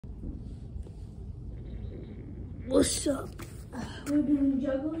What's up? We're doing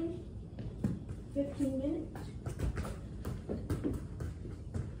juggling. 15 minutes.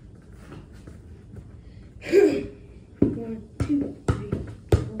 One, two, three,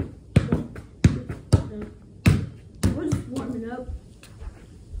 four, 1, 2, 3. We're just warming up.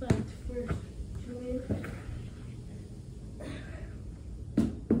 Like the first 2 minutes.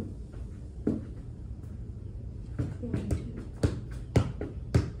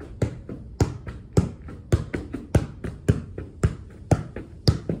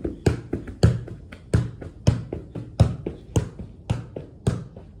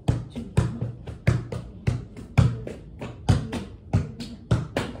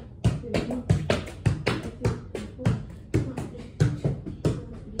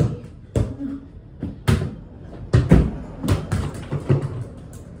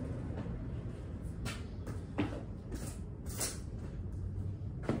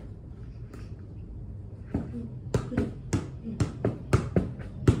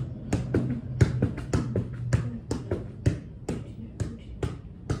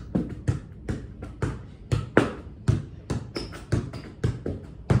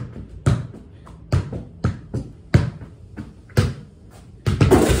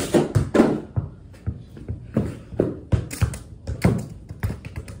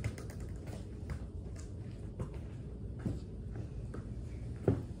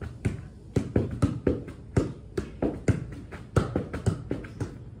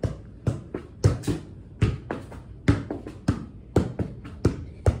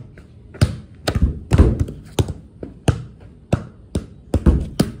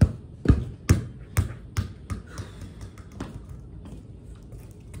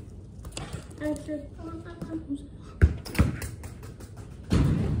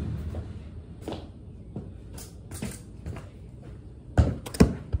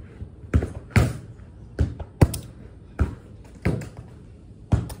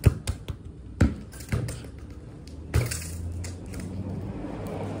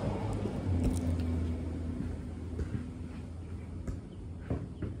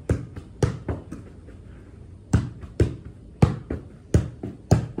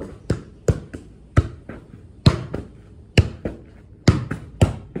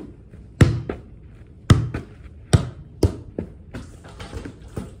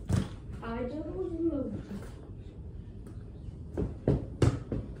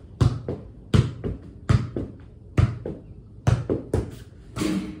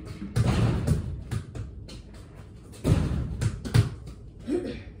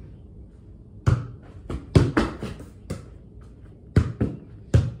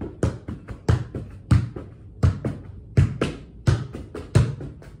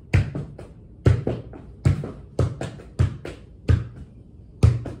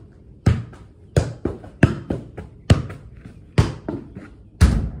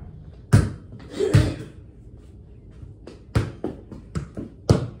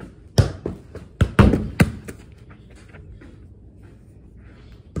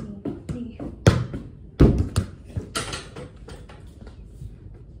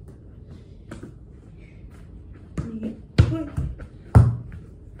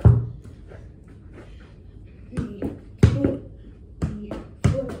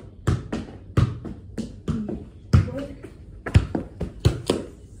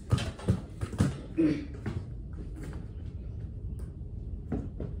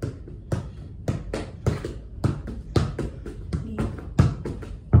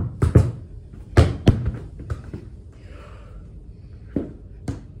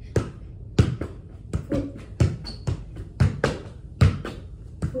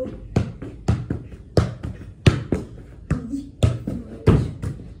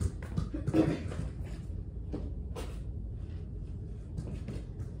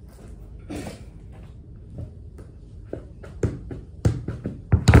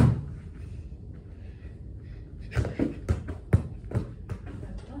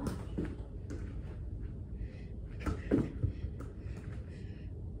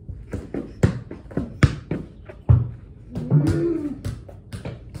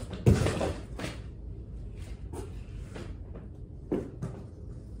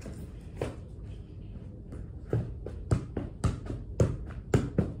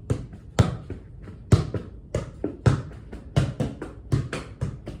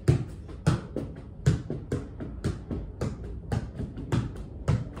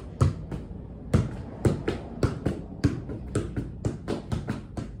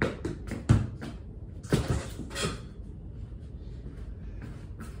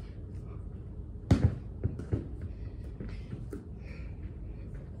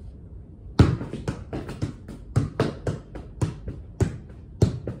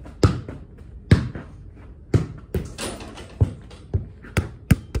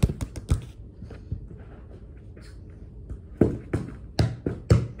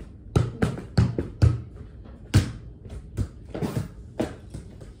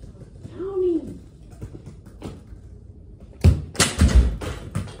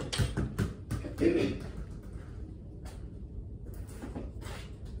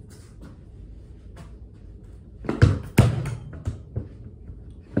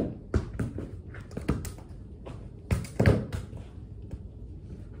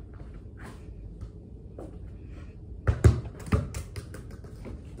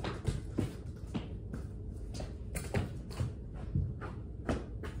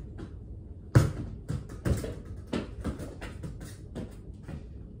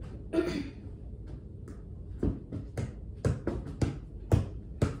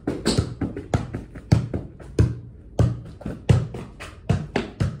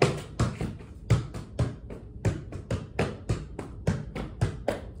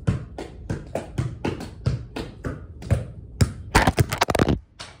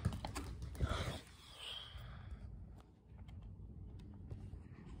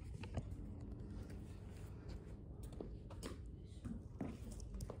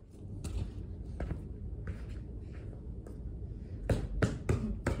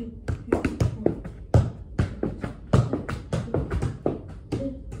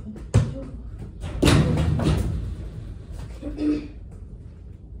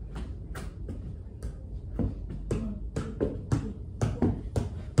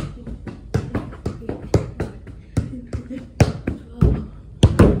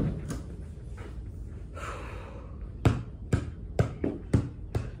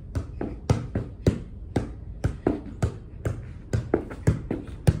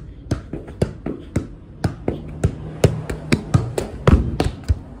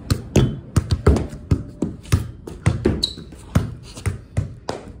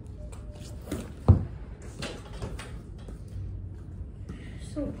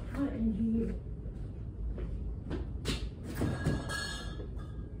 So hot in here.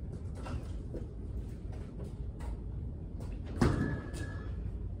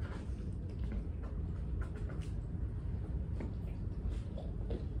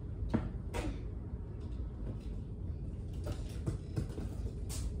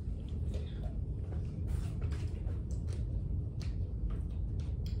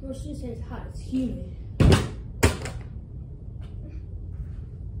 Well, she says hot, it's humid.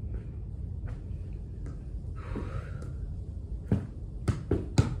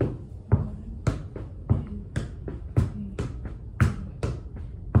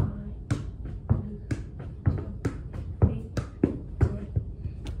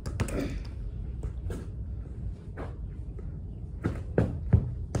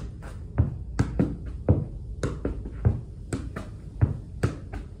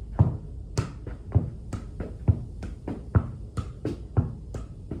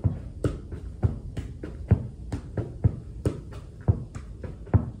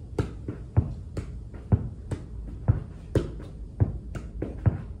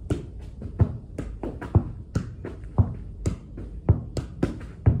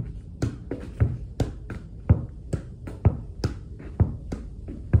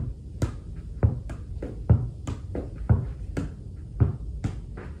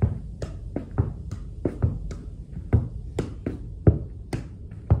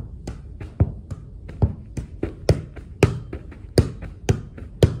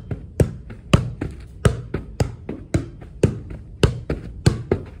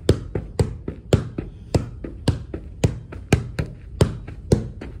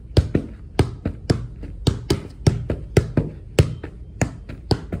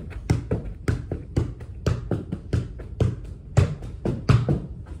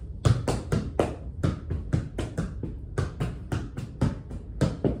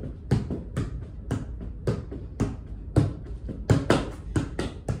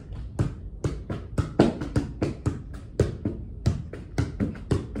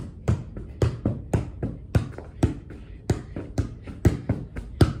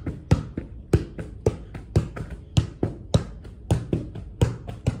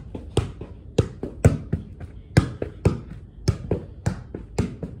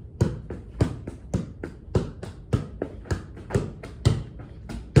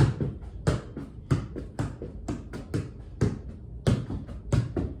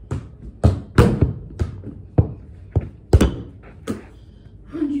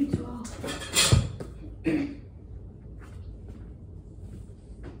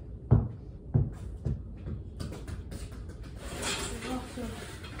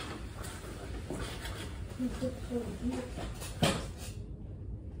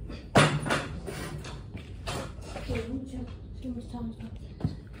 Okay, let me check. See how much time is left.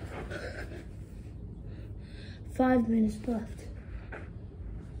 5 minutes left.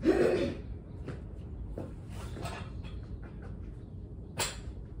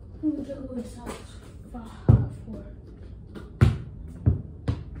 Who's the lowest size? 4.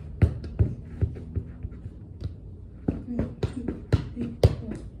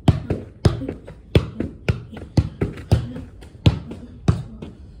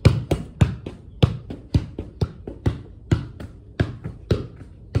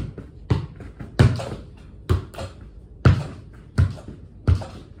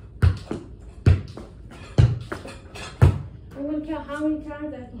 I'm going to count how many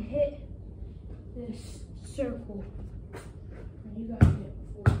times I can hit this circle. And you guys get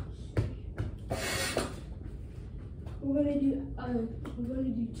 4. We're going to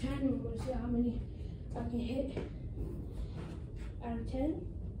do 10 and we're going to see how many I can hit out of 10.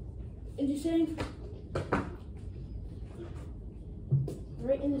 And just saying,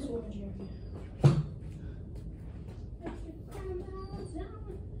 right in this orange area.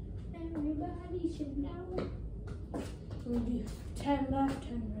 Everybody should know. We'll do 10 left,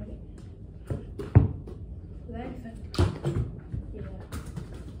 10 right. That effect. Yeah.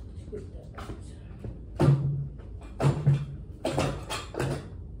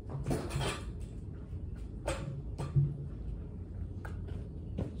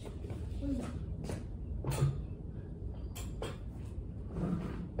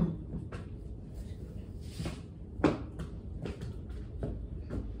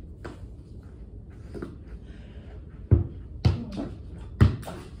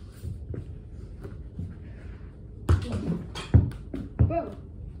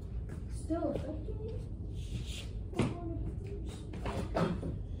 still affecting me?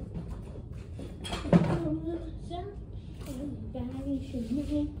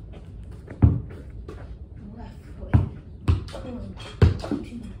 Left foot. 1,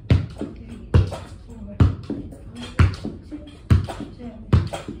 2, 3, 4, 5, 6, 7,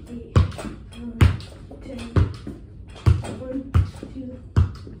 8, 9, 10. 1, 2,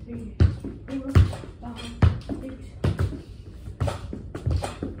 3, 4, 5, 6,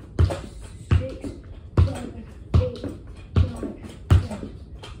 6, 7, 8, 9, 10.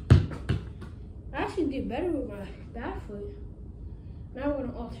 I actually did better with my back foot. Now we're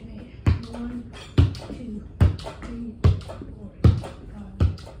gonna alternate. 1, 2, 3, 4, 5,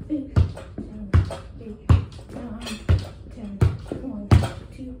 6, 7, 8, 9, 10. 1,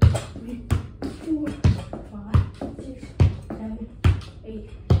 2, 3, 4, 5, 6, 7, 8,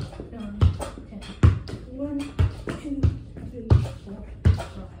 9, 10. 1, 2, 3, 4, 5,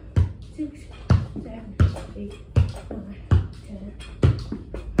 6, 7, 8, 9, 10.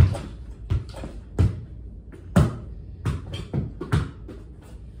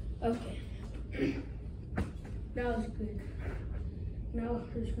 Okay. That was good. Now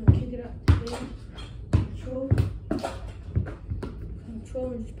we're just gonna kick it up again. Control. Control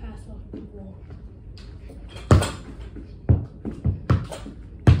and just pass off the wall.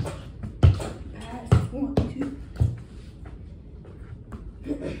 Pass. 1, 2.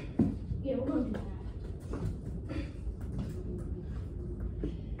 Yeah, we're gonna do that.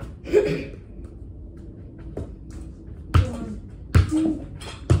 1, 2.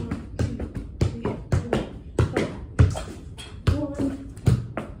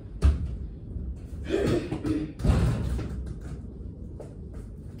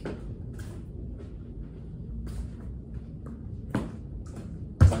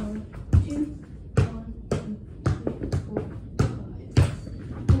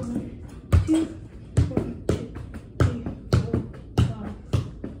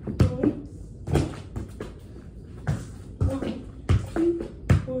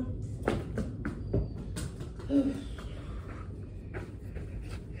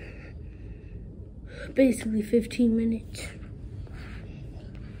 Basically 15 minutes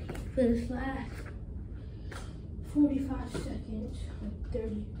for this last 45 seconds, like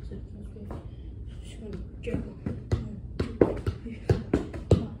 30 seconds. Just gonna juggle. 1, 2, 3, 4,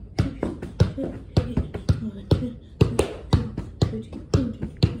 5, 6, 7, 8, 9, 10, 11, 12, 13, 14,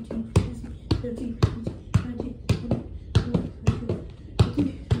 15, 16, 17, 18, 19, 20, 21, 22,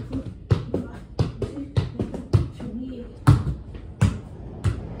 23, 24, 25, 26, 27, 28.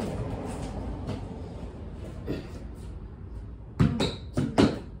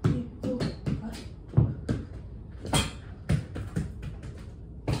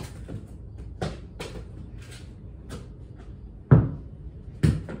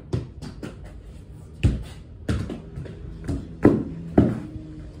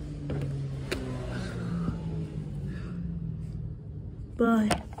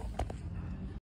 Bye.